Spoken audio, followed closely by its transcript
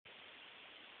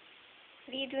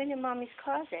What are you doing in Mommy's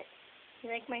closet?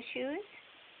 You like my shoes?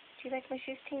 Do you like my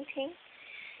shoes, Ting Ting?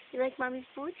 You like Mommy's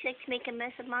boots? You like to make a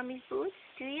mess of Mommy's boots?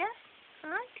 Do ya?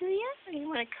 Huh? Do ya? Or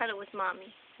you want to cuddle with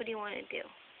Mommy? What do you want to do?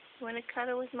 You want to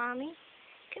cuddle with Mommy?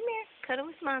 Come here. Cuddle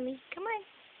with Mommy. Come on.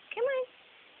 Come on.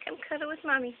 Come cuddle with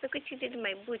Mommy. Look what you did to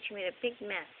my boots. You made a big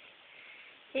mess.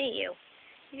 Didn't you?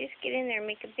 You just get in there and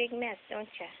make a big mess,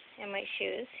 don't you? And my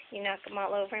shoes. You knock them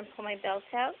all over and pull my belts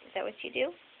out? Is that what you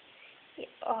do? Yeah.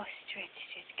 Oh, stretch,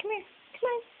 stretch. Come here. Come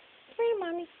on. Come here,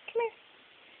 Mommy. Come here.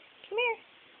 Come here.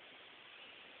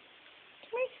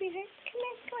 Come here, sweetheart. Come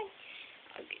here. Come on.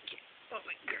 I'll get you. Oh,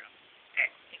 my girl.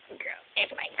 Girl.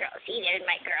 That's my girl. See, there's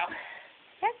my girl.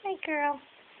 That's my girl.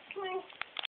 Come on.